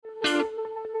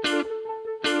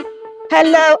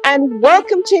Hello and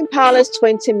welcome to Impala's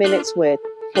 20 Minutes With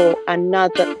for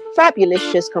another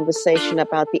fabulous conversation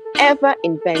about the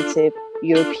ever-inventive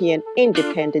European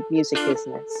independent music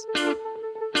business.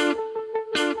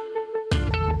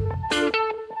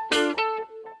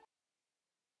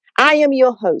 I am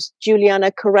your host,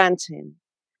 Juliana Corantin,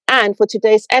 and for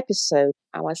today's episode,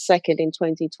 our second in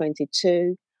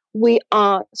 2022, we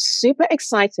are super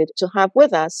excited to have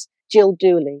with us Jill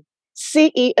Dooley,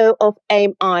 CEO of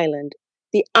AIM Ireland,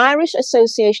 the Irish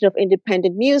Association of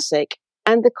Independent Music,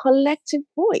 and the collective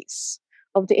voice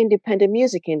of the independent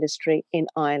music industry in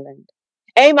Ireland.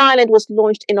 AIM Ireland was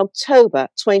launched in October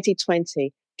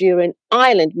 2020 during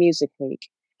Ireland Music Week,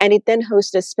 and it then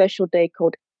hosted a special day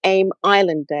called AIM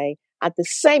Ireland Day at the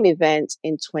same event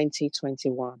in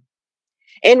 2021.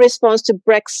 In response to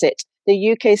Brexit,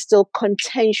 the UK's still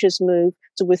contentious move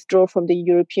to withdraw from the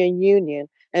European Union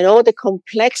and all the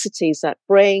complexities that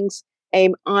brings,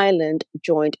 AIM Ireland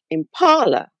joined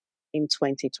Impala in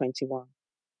 2021.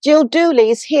 Jill Dooley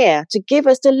is here to give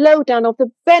us the lowdown of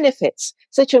the benefits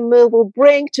such a move will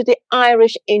bring to the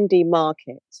Irish indie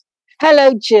market.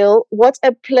 Hello, Jill. What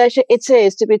a pleasure it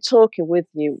is to be talking with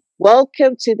you.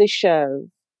 Welcome to the show.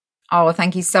 Oh,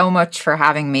 thank you so much for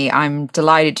having me. I'm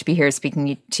delighted to be here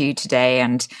speaking to you today.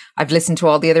 And I've listened to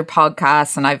all the other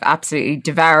podcasts and I've absolutely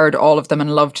devoured all of them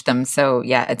and loved them. So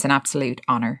yeah, it's an absolute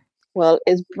honor. Well,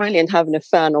 it's brilliant having a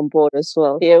fan on board as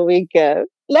well. Here we go.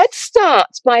 Let's start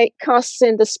by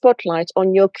casting the spotlight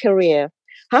on your career.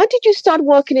 How did you start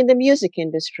working in the music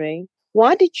industry?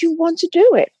 Why did you want to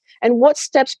do it? And what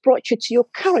steps brought you to your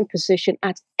current position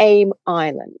at AIM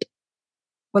Ireland?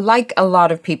 Well, like a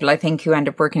lot of people, I think, who end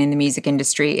up working in the music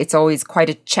industry, it's always quite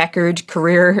a checkered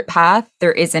career path.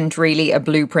 There isn't really a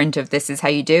blueprint of this is how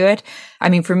you do it. I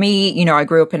mean, for me, I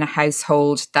grew up in a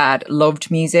household that loved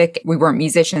music. We weren't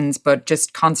musicians, but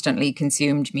just constantly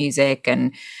consumed music,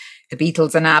 and the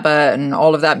Beatles and ABBA and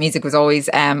all of that music was always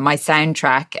my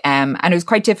soundtrack. And it was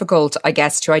quite difficult, I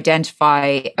guess, to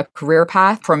identify a career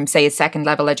path from, say, a second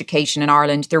level education in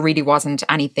Ireland. There really wasn't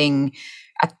anything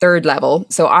at third level.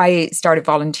 So I started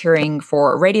volunteering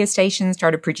for a radio station,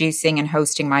 started producing and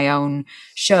hosting my own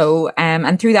show.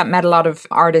 And through that, met a lot of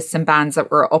artists and bands that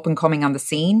were up and coming on the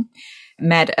scene.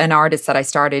 Met an artist that I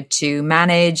started to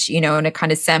manage, in a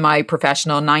kind of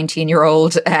semi-professional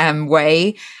 19-year-old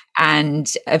way. And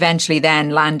eventually then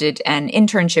landed an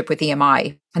internship with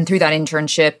EMI. And through that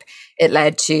internship, it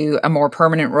led to a more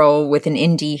permanent role with an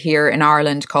indie here in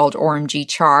Ireland called RMG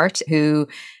Chart, who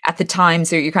at the time,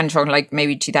 so you're kind of talking like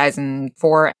maybe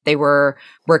 2004, they were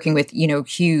working with,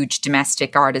 huge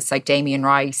domestic artists like Damien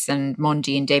Rice and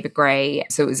Mundy and David Gray.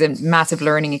 So it was a massive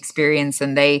learning experience,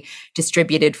 and they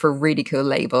distributed for really cool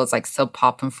labels like Sub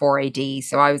Pop and 4AD.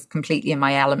 So I was completely in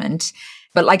my element.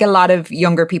 But like a lot of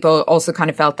younger people, also kind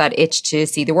of felt that itch to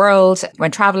see the world,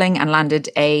 went traveling and landed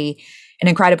an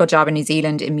incredible job in New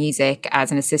Zealand in music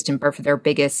as an assistant for their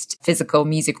biggest physical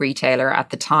music retailer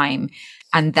at the time.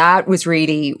 And that was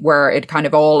really where it kind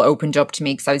of all opened up to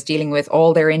me, because I was dealing with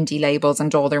all their indie labels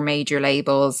and all their major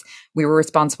labels. We were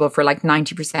responsible for like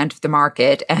 90% of the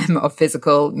market of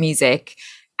physical music.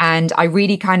 And I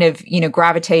really kind of,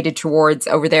 gravitated towards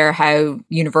over there how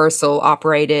Universal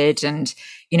operated and,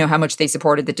 how much they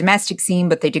supported the domestic scene,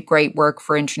 but they did great work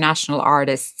for international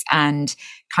artists, and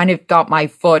kind of got my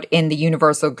foot in the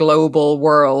Universal global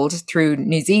world through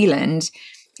New Zealand.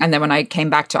 And then when I came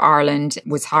back to Ireland,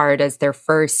 was hired as their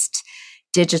first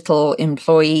digital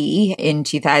employee in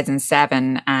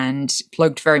 2007 and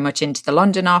plugged very much into the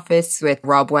London office with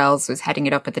Rob Wells, was heading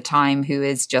it up at the time, who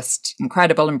is just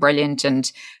incredible and brilliant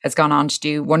and has gone on to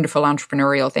do wonderful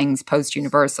entrepreneurial things post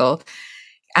Universal,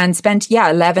 and spent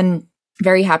 11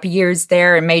 very happy years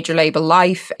there in major label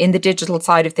life in the digital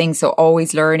side of things. So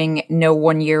always learning. No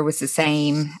one year was the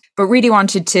same, but really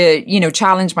wanted to,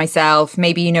 challenge myself,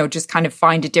 maybe, just kind of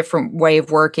find a different way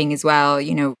of working as well,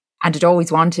 and had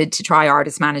always wanted to try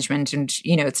artist management. And,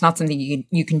 it's not something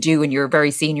you can do when you're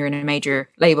very senior in a major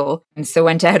label. And so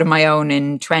went out on my own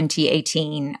in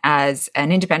 2018 as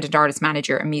an independent artist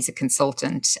manager and music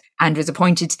consultant, and was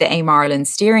appointed to the AIM Ireland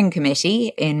steering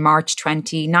committee in March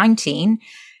 2019.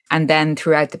 And then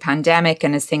throughout the pandemic,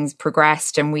 and as things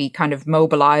progressed and we kind of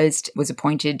mobilized, was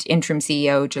appointed interim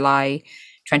CEO July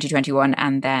 2021,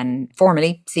 and then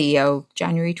formally CEO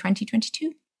January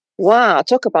 2022. Wow,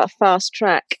 talk about fast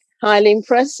track. Highly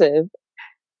impressive.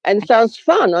 And sounds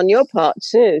fun on your part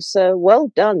too. So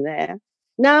well done there.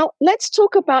 Now, let's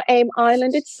talk about AIM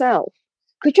Ireland itself.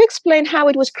 Could you explain how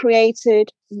it was created?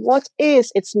 What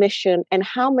is its mission? And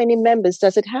how many members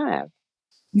does it have?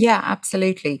 Yeah,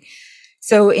 absolutely.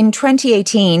 So in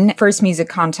 2018, First Music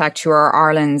Contact, who are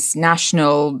Ireland's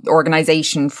national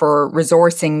organisation for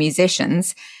resourcing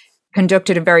musicians,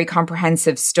 conducted a very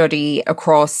comprehensive study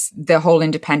across the whole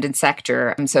independent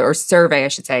sector, or survey, I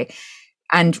should say.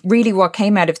 And really what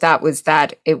came out of that was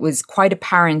that it was quite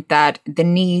apparent that the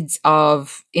needs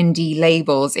of indie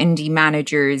labels, indie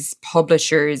managers,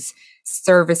 publishers,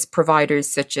 service providers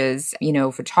such as,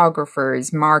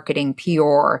 photographers, marketing,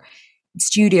 PR,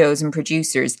 studios and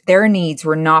producers, their needs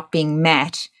were not being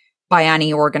met by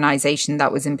any organisation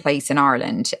that was in place in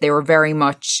Ireland. They were very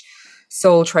much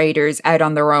sole traders out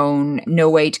on their own, no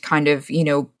way to kind of,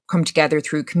 come together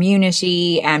through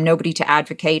community and nobody to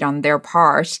advocate on their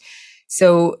part.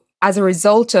 So as a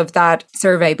result of that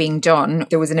survey being done,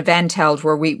 there was an event held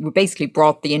where we basically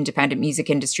brought the independent music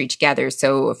industry together.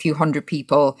 So a few hundred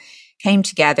people came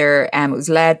together. It was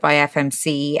led by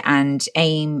FMC, and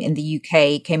AIM in the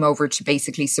UK came over to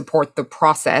basically support the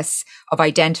process of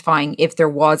identifying if there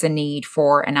was a need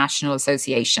for a national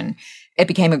association. It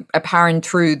became apparent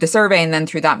through the survey and then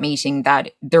through that meeting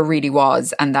that there really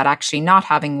was, and that actually not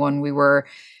having one, we were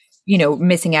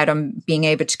missing out on being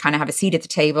able to kind of have a seat at the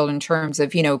table in terms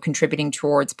of, contributing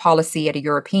towards policy at a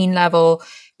European level.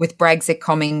 With Brexit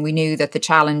coming, we knew that the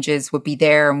challenges would be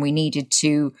there and we needed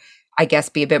to, I guess,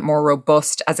 be a bit more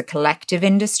robust as a collective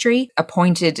industry.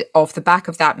 Appointed off the back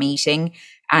of that meeting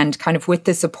and kind of with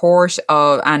the support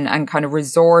of and kind of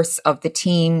resource of the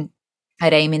team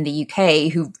at AIM in the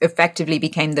UK, who effectively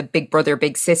became the big brother,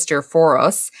 big sister for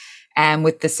us. And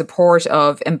with the support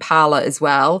of Impala as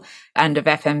well and of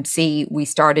FMC, we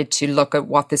started to look at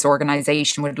what this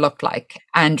organization would look like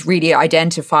and really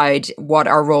identified what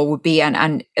our role would be.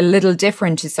 And a little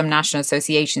different to some national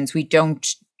associations, we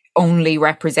don't only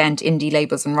represent indie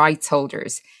labels and rights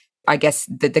holders. I guess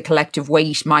the collective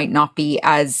weight might not be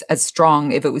as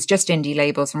strong if it was just indie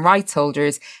labels and rights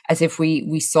holders as if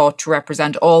we sought to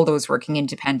represent all those working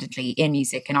independently in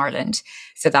music in Ireland.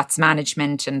 So that's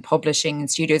management and publishing and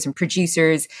studios and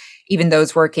producers, even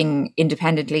those working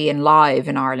independently and live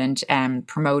in Ireland,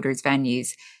 promoters,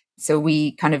 venues. So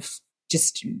we kind of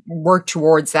just work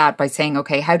towards that by saying,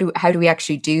 okay, how do we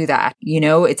actually do that?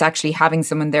 It's actually having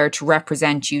someone there to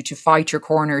represent you, to fight your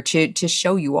corner, to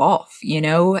show you off.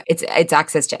 It's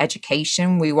access to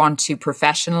education. We want to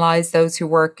professionalize those who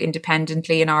work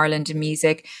independently in Ireland in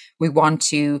music. We want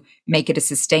to make it a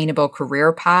sustainable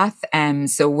career path.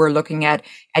 So we're looking at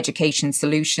education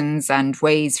solutions and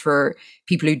ways for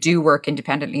people who do work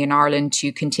independently in Ireland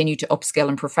to continue to upskill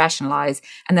and professionalize.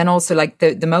 And then also like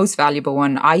the most valuable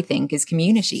one, I think, is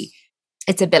community.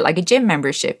 It's a bit like a gym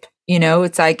membership.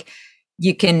 It's like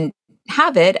you can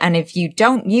have it, and if you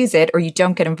don't use it or you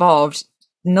don't get involved,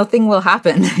 nothing will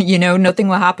happen. Nothing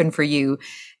will happen for you.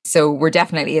 So we're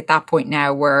definitely at that point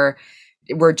now where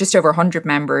we're just over 100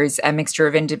 members, a mixture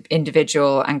of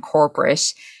individual and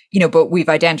corporate, but we've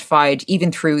identified,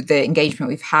 even through the engagement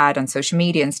we've had on social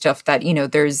media and stuff, that,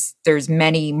 there's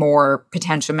many more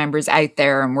potential members out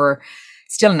there, and we're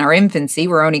still in our infancy.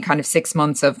 We're only kind of 6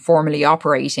 months of formally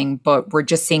operating, but we're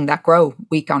just seeing that grow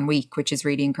week on week, which is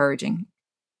really encouraging.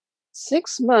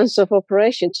 6 months of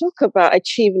operation. Talk about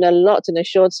achieving a lot in a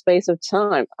short space of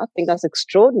time. I think that's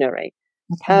extraordinary.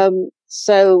 Okay.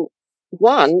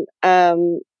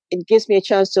 It gives me a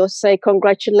chance to say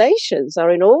congratulations are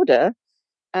in order.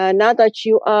 Now that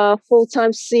you are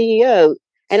full-time CEO,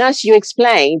 and as you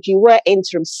explained, you were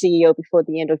interim CEO before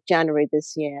the end of January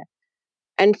this year.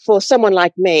 And for someone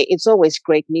like me, it's always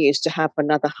great news to have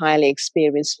another highly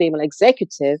experienced female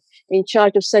executive in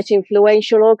charge of such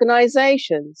influential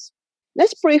organizations.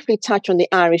 Let's briefly touch on the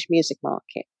Irish music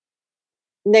market.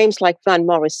 Names like Van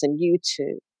Morrison,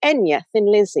 U2, Enya, Thin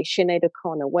Lizzy, Sinead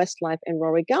O'Connor, Westlife, and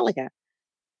Rory Gallagher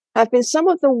have been some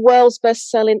of the world's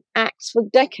best-selling acts for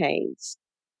decades.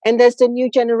 And there's the new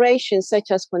generation,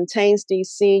 such as Fontaines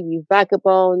DC, You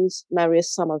Vagabonds,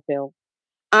 Marius Somerville.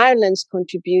 Ireland's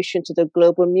contribution to the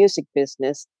global music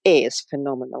business is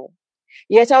phenomenal.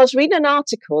 Yet I was reading an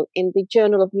article in the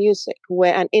Journal of Music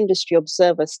where an industry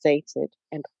observer stated,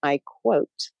 and I quote,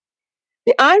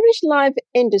 "The Irish live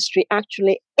industry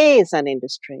actually is an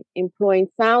industry, employing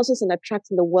thousands and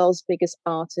attracting the world's biggest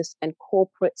artists and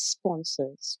corporate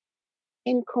sponsors.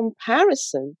 In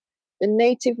comparison, the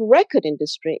native record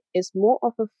industry is more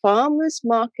of a farmer's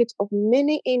market of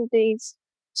mini indies,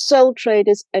 sole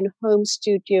traders, and home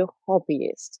studio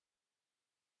hobbyists."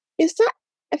 Is that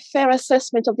a fair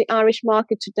assessment of the Irish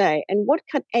market today? And what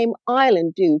can AIM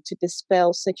Ireland do to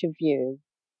dispel such a view?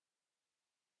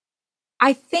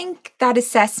 I think that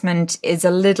assessment is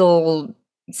a little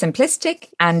simplistic,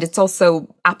 and it's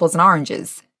also apples and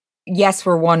oranges. Yes,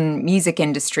 we're one music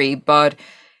industry, but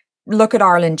look at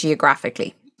Ireland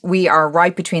geographically. We are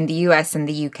right between the US and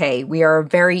the UK. We are a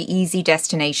very easy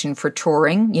destination for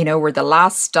touring. You know, we're the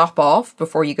last stop off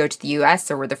before you go to the US,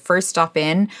 or we're the first stop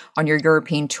in on your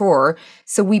European tour.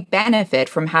 So we benefit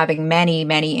from having many,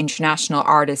 many international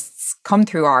artists come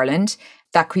through Ireland.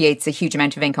 That creates a huge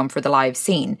amount of income for the live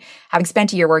scene. Having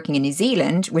spent a year working in New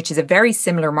Zealand, which is a very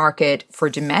similar market for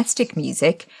domestic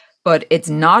music, but it's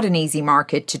not an easy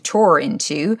market to tour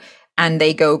into. And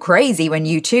they go crazy when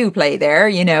U2 play there,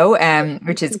 you know,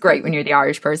 which is great when you're the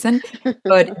Irish person.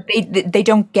 But they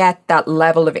don't get that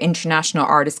level of international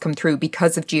artists come through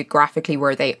because of geographically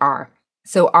where they are.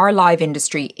 So our live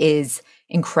industry is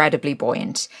incredibly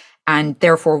buoyant. And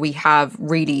therefore, we have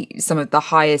really some of the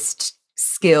highest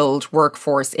skilled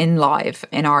workforce in live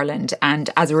in Ireland. And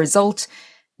as a result,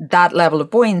 that level of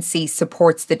buoyancy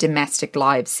supports the domestic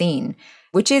live scene,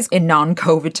 which is in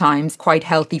non-COVID times quite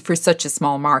healthy for such a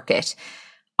small market.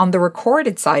 On the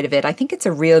recorded side of it, I think it's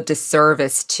a real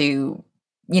disservice to,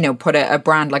 you know, put a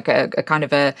brand like a kind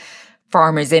of a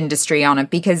farmer's industry on it,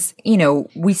 because, you know,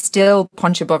 we still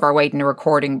punch above our weight in a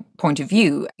recording point of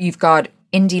view. You've got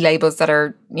indie labels that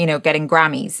are, you know, getting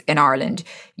Grammys in Ireland.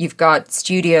 You've got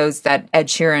studios that Ed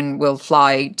Sheeran will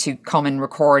fly to come and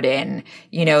record in,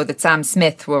 you know, that Sam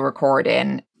Smith will record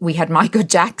in. We had Michael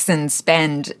Jackson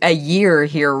spend a year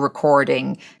here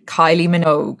recording, Kylie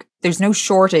Minogue. There's no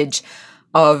shortage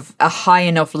of a high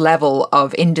enough level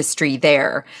of industry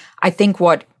there. I think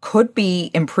what could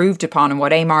be improved upon and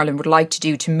what AIM Ireland would like to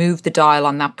do to move the dial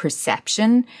on that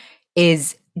perception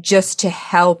is just to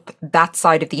help that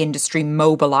side of the industry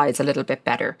mobilize a little bit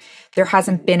better. There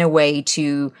hasn't been a way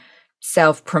to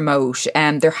self-promote,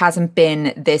 and there hasn't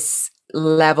been this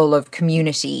level of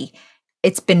community.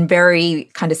 It's been very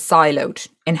kind of siloed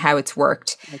in how it's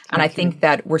worked. Exactly. And I think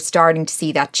that we're starting to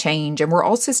see that change. And we're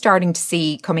also starting to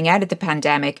see, coming out of the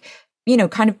pandemic, you know,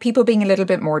 kind of people being a little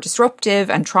bit more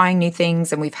disruptive and trying new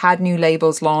things. And we've had new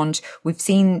labels launch. We've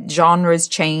seen genres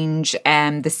change,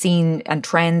 and the scene and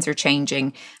trends are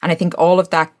changing. And I think all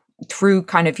of that through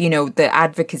kind of, you know, the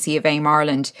advocacy of AIM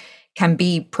Ireland can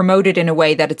be promoted in a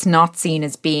way that it's not seen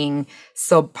as being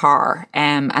subpar,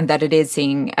 and that it is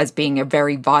seen as being a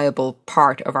very viable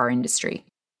part of our industry.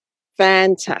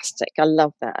 Fantastic. I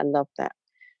love that. I love that.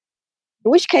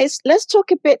 In which case, let's talk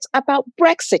a bit about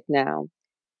Brexit now.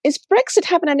 Is Brexit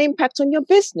having an impact on your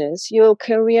business, your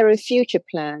career and future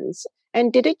plans?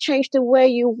 And did it change the way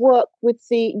you work with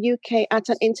the UK at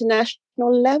an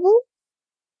international level?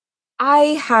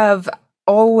 I have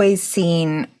always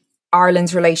seen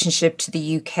Ireland's relationship to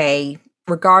the UK,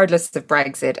 regardless of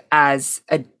Brexit, as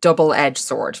a double-edged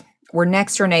sword. We're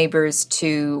next door neighbours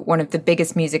to one of the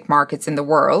biggest music markets in the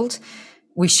world.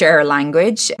 We share a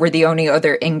language. We're the only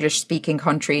other English-speaking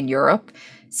country in Europe.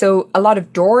 So a lot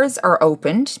of doors are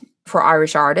opened for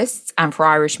Irish artists and for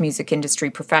Irish music industry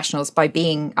professionals by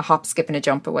being a hop, skip and a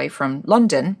jump away from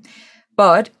London.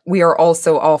 But we are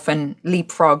also often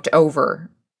leapfrogged over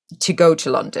to go to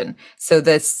London. So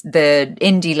the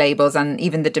indie labels and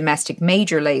even the domestic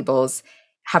major labels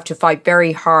have to fight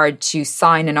very hard to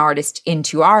sign an artist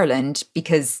into Ireland,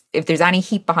 because if there's any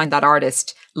heat behind that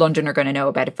artist, London are going to know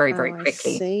about it very, very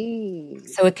quickly. I see.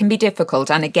 So it can be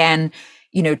difficult. And again,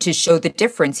 you know, to show the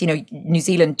difference, you know, New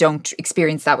Zealand don't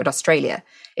experience that with Australia.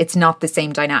 It's not the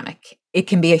same dynamic. It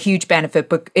can be a huge benefit,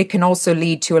 but it can also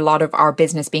lead to a lot of our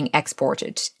business being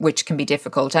exported, which can be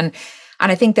difficult. And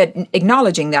I think that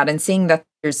acknowledging that and seeing that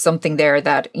there's something there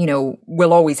that, you know,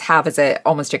 we'll always have as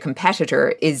almost a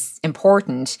competitor is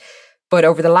important. But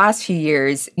over the last few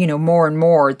years, you know, more and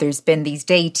more, there's been these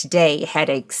day-to-day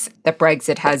headaches that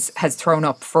Brexit has thrown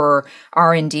up for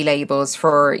our indie labels,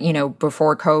 for, you know,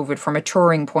 before COVID, from a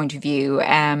touring point of view.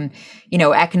 You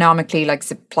know, economically, like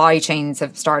supply chains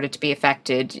have started to be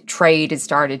affected. Trade has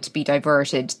started to be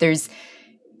diverted. There's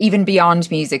even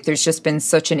beyond music, there's just been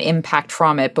such an impact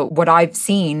from it. But what I've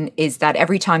seen is that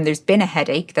every time there's been a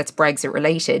headache that's Brexit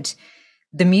related,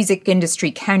 the music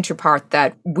industry counterpart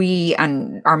that we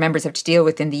and our members have to deal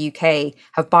with in the UK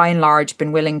have by and large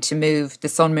been willing to move the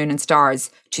sun, moon and stars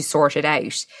to sort it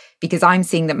out. Because I'm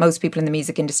seeing that most people in the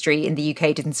music industry in the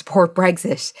UK didn't support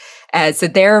Brexit. So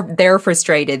they're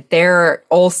frustrated. They're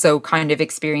also kind of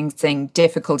experiencing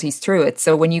difficulties through it.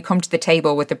 So when you come to the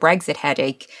table with the Brexit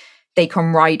headache, they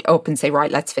come right up and say, right,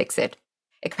 let's fix it.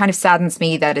 It kind of saddens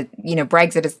me that,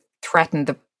 Brexit has threatened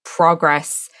the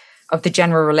progress of the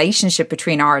general relationship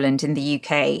between Ireland and the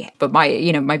UK. But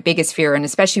my biggest fear, and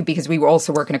especially because we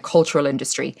also work in a cultural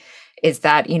industry, is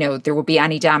that, there will be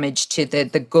any damage to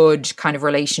the good kind of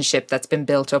relationship that's been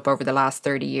built up over the last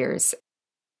 30 years.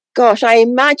 Gosh, I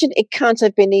imagine it can't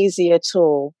have been easy at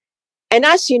all. And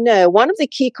as you know, one of the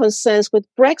key concerns with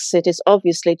Brexit is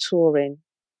obviously touring.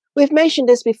 We've mentioned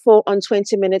this before on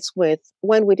 20 Minutes With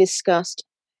when we discussed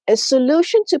a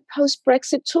solution to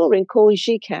post-Brexit touring called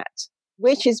GCAT,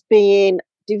 which is being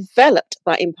developed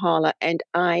by Impala and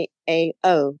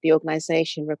IAO, the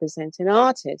organization representing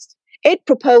artists. It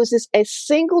proposes a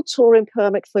single touring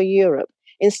permit for Europe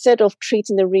instead of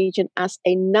treating the region as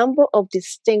a number of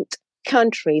distinct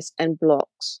countries and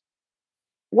blocks.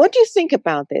 What do you think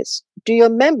about this? Do your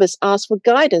members ask for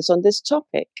guidance on this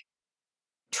topic?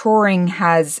 Touring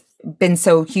has been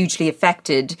so hugely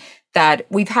affected that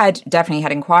we've definitely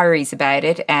had inquiries about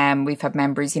it. We've had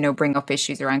members, bring up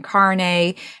issues around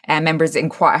Carnet, members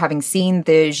having seen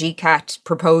the GCAT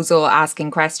proposal,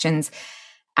 asking questions.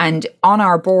 And on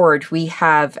our board, we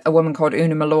have a woman called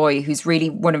Una Malloy, who's really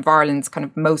one of Ireland's kind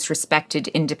of most respected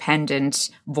independent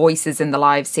voices in the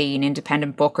live scene,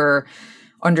 independent booker,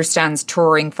 understands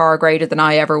touring far greater than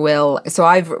I ever will. So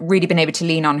I've really been able to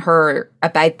lean on her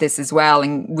about this as well.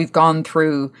 And we've gone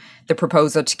through the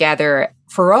proposal together.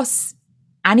 For us,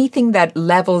 anything that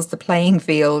levels the playing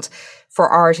field for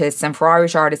artists and for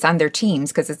Irish artists and their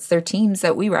teams, because it's their teams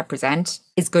that we represent,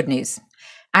 is good news.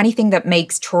 Anything that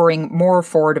makes touring more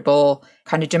affordable,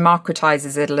 kind of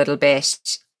democratizes it a little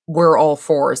bit, we're all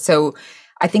for. So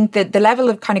I think that the level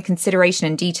of kind of consideration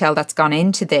and detail that's gone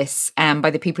into this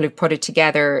by the people who've put it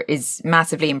together is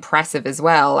massively impressive as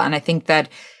well. And I think that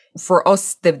for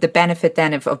us, the benefit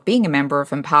then of being a member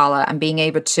of Impala and being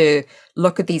able to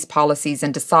look at these policies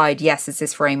and decide, yes, is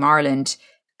this for AIM Ireland?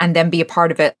 And then be a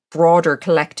part of a broader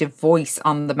collective voice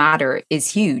on the matter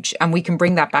is huge. And we can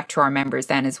bring that back to our members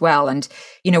then as well. And,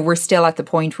 we're still at the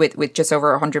point with just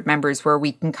over 100 members where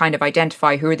we can kind of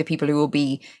identify who are the people who will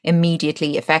be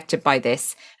immediately affected by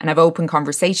this and have open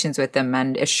conversations with them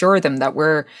and assure them that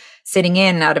we're sitting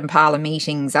in at Impala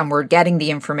meetings and we're getting the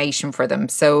information for them.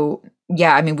 So,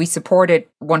 yeah, we support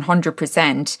it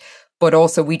 100%, but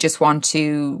also we just want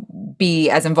to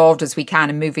be as involved as we can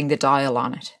in moving the dial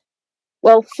on it.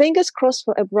 Well, fingers crossed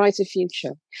for a brighter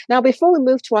future. Now, before we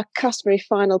move to our customary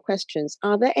final questions,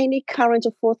 are there any current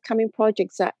or forthcoming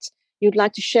projects that you'd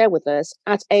like to share with us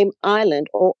at AIM Ireland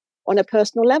or on a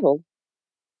personal level?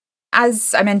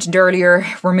 As I mentioned earlier,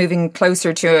 we're moving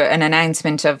closer to an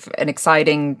announcement of an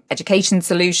exciting education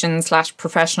solution /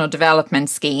 professional development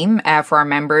scheme for our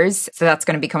members. So that's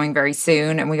going to be coming very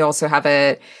soon. And we also have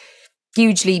a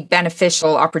hugely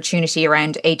beneficial opportunity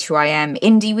around A2IM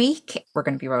Indie Week. We're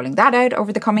going to be rolling that out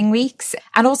over the coming weeks.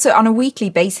 And also on a weekly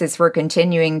basis, we're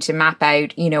continuing to map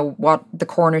out, what the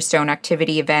cornerstone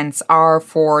activity events are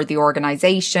for the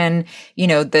organization,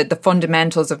 the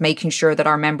fundamentals of making sure that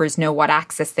our members know what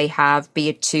access they have, be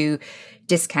it to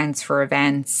discounts for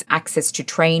events, access to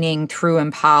training through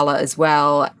Impala as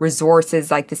well, resources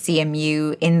like the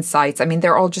CMU Insights.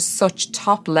 They're all just such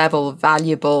top level,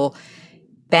 valuable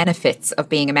benefits of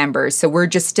being a member. So we're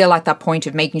just still at that point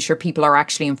of making sure people are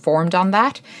actually informed on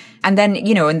that. And then,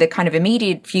 in the kind of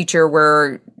immediate future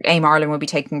where AIM Ireland will be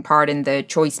taking part in the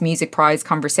Choice Music Prize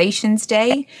Conversations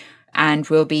Day, and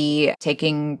we'll be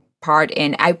taking part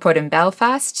in Output in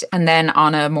Belfast. And then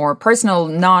on a more personal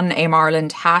non-AIM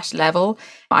Ireland hat level,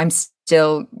 I'm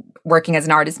still working as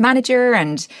an artist manager,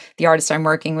 and the artist I'm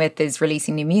working with is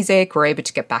releasing new music. We're able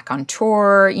to get back on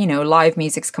tour, live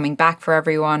music's coming back for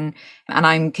everyone. And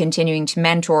I'm continuing to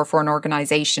mentor for an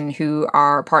organization who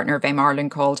are a partner of AIM Ireland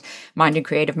called Mind and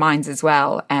Creative Minds as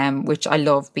well, which I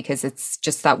love because it's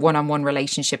just that one-on-one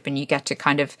relationship and you get to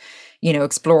kind of,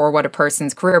 explore what a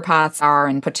person's career paths are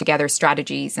and put together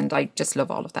strategies. And I just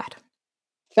love all of that.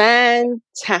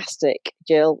 Fantastic,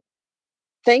 Jill.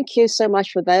 Thank you so much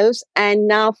for those. And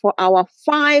now for our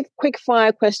 5 quick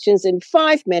fire questions in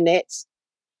 5 minutes.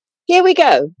 Here we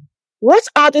go. What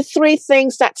are the 3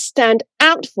 things that stand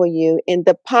out for you in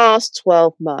the past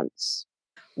 12 months?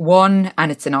 One,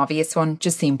 and it's an obvious one,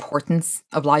 just the importance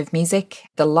of live music.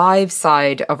 The live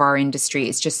side of our industry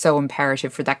is just so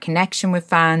imperative for that connection with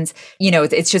fans.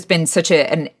 It's just been such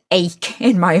an ache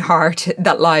in my heart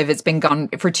that live has been gone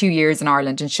for 2 years in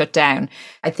Ireland and shut down.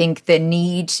 I think the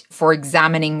need for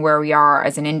examining where we are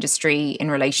as an industry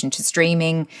in relation to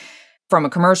streaming from a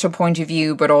commercial point of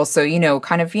view, but also,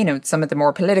 some of the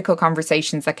more political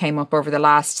conversations that came up over the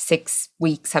last 6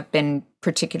 weeks have been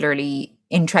particularly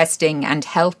interesting and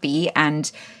healthy,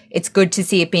 and it's good to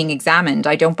see it being examined.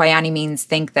 I don't by any means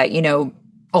think that,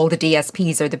 all the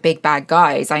DSPs are the big bad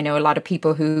guys. I know a lot of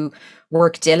people who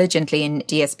work diligently in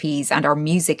DSPs and are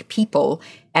music people,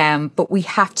 but we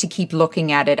have to keep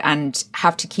looking at it and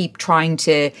have to keep trying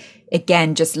to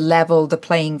again, just level the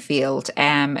playing field,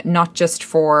 not just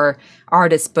for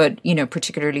artists, but, you know,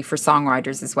 particularly for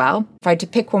songwriters as well. If I had to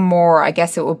pick one more, I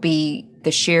guess it would be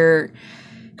the sheer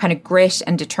kind of grit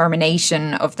and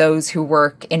determination of those who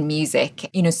work in music.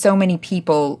 You know, so many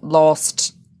people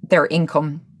lost their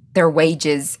income, their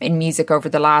wages in music over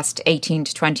the last 18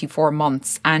 to 24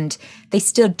 months, and they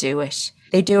still do it.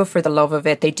 They do it for the love of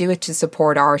it. They do it to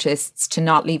support artists, to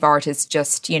not leave artists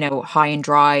just, you know, high and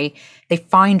dry. They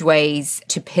find ways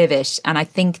to pivot. And I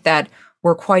think that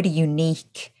we're quite a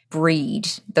unique breed,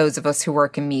 those of us who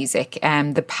work in music.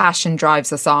 The passion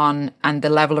drives us on, and the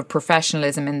level of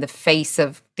professionalism in the face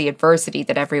of the adversity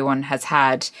that everyone has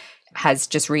had has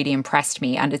just really impressed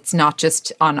me. And it's not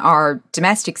just on our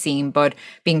domestic scene, but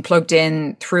being plugged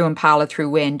in through Impala, through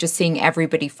Win, just seeing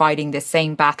everybody fighting the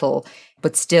same battle,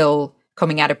 but still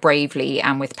coming at it bravely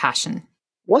and with passion.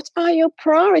 What are your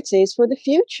priorities for the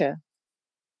future?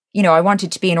 You know, I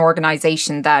wanted to be an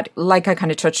organization that, like I kind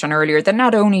of touched on earlier, that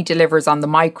not only delivers on the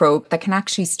micro, that can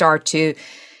actually start to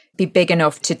be big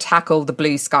enough to tackle the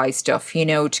blue sky stuff, you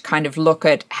know, to kind of look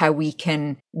at how we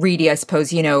can really, I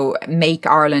suppose, you know, make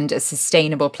Ireland a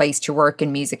sustainable place to work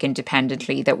in music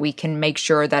independently, that we can make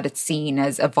sure that it's seen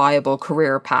as a viable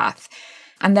career path.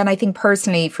 And then I think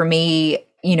personally for me,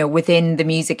 you know, within the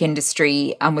music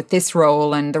industry and with this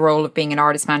role and the role of being an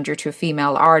artist manager to a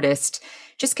female artist,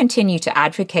 just continue to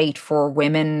advocate for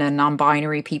women and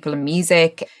non-binary people in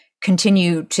music,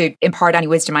 continue to impart any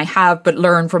wisdom I have, but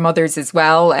learn from others as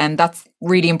well. And that's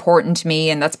really important to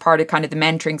me. And that's part of kind of the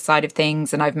mentoring side of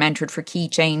things. And I've mentored for Key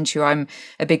Change, who I'm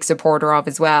a big supporter of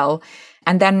as well.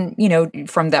 And then, you know,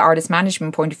 from the artist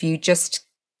management point of view, just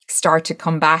start to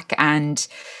come back and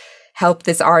help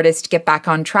this artist get back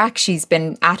on track. She's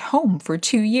been at home for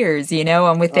 2 years, you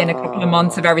know, and within a couple of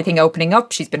months of everything opening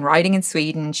up, she's been writing in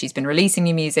Sweden, she's been releasing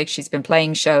new music, she's been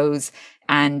playing shows.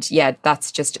 And yeah,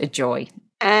 that's just a joy.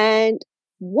 And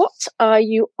what are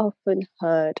you often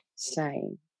heard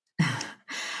saying?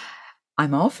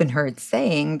 I'm often heard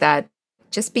saying that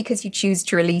just because you choose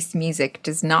to release music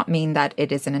does not mean that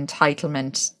it is an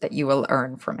entitlement that you will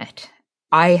earn from it.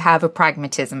 I have a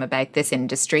pragmatism about this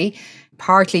industry,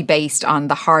 partly based on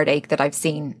the heartache that I've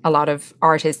seen a lot of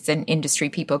artists and industry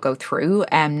people go through,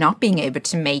 not being able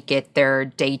to make it their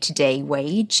day-to-day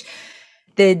wage.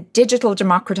 The digital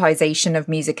democratization of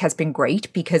music has been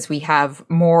great because we have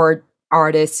more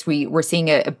artists. We're seeing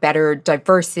a better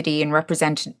diversity and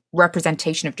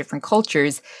representation of different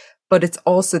cultures. But it's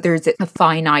also, there's a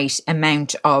finite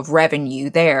amount of revenue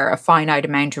there, a finite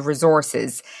amount of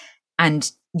resources. And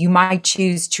you might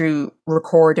choose to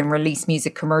record and release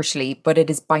music commercially, but it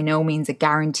is by no means a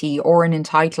guarantee or an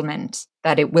entitlement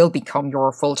that it will become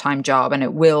your full-time job and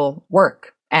it will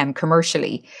work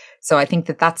commercially. So I think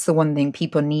that that's the one thing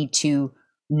people need to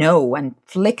know and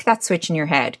flick that switch in your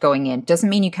head going in. Doesn't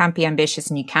mean you can't be ambitious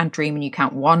and you can't dream and you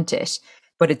can't want it,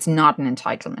 but it's not an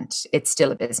entitlement. It's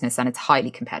still a business and it's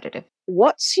highly competitive.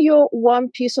 What's your one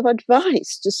piece of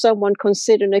advice to someone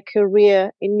considering a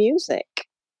career in music?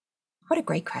 What a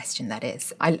great question that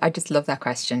is. I just love that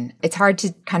question. It's hard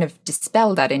to kind of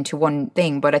dispel that into one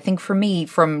thing, but I think for me,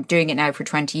 from doing it now for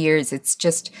 20 years, it's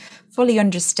just fully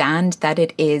understand that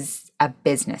it is a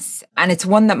business. And it's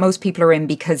one that most people are in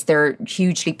because they're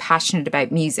hugely passionate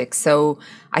about music. So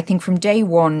I think from day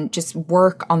one, just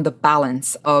work on the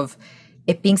balance of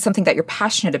it being something that you're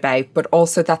passionate about, but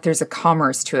also that there's a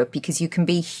commerce to it, because you can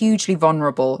be hugely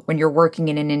vulnerable when you're working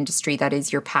in an industry that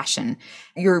is your passion.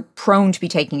 You're prone to be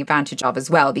taken advantage of as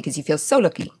well, because you feel so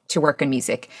lucky to work in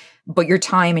music, but your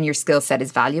time and your skill set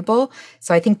is valuable.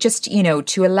 So I think just, you know,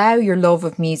 to allow your love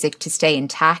of music to stay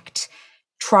intact,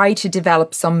 try to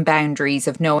develop some boundaries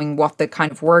of knowing what the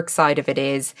kind of work side of it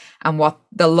is and what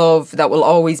the love that will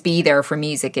always be there for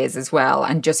music is as well.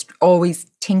 And just always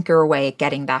tinker away at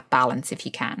getting that balance if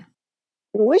you can.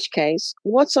 In which case,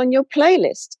 what's on your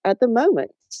playlist at the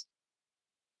moment?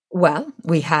 Well,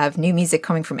 we have new music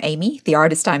coming from Amy, the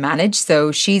artist I manage.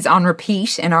 So she's on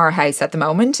repeat in our house at the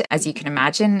moment. As you can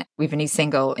imagine, we have a new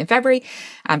single in February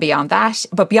and beyond that.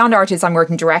 But beyond artists I'm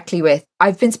working directly with,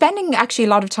 I've been spending actually a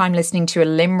lot of time listening to a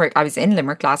Limerick. I was in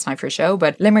Limerick last night for a show,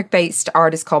 but Limerick-based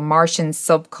artist called Martian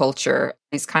Subculture,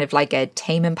 who's kind of like a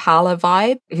Tame Impala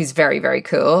vibe, who's very, very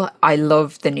cool. I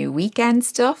love the new Weekend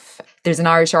stuff. There's an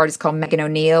Irish artist called Megan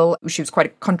O'Neill. She was quite a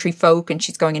country folk and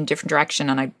she's going in a different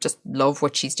direction. And I just love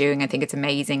what she's doing. I think it's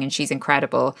amazing and she's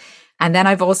incredible. And then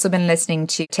I've also been listening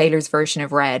to Taylor's version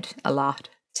of Red a lot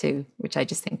too, which I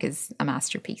just think is a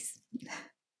masterpiece.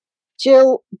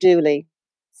 Jill Dooley,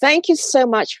 thank you so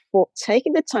much for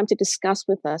taking the time to discuss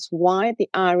with us why the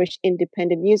Irish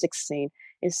independent music scene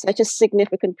is such a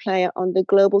significant player on the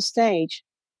global stage.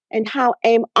 and how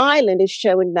AIM Ireland is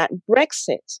showing that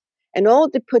Brexit and all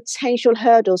the potential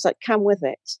hurdles that come with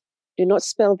it do not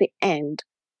spell the end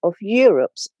of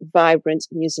Europe's vibrant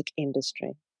music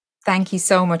industry. Thank you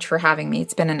so much for having me.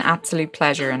 It's been an absolute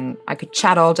pleasure, and I could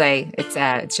chat all day.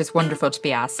 It's just wonderful to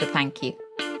be asked, so thank you.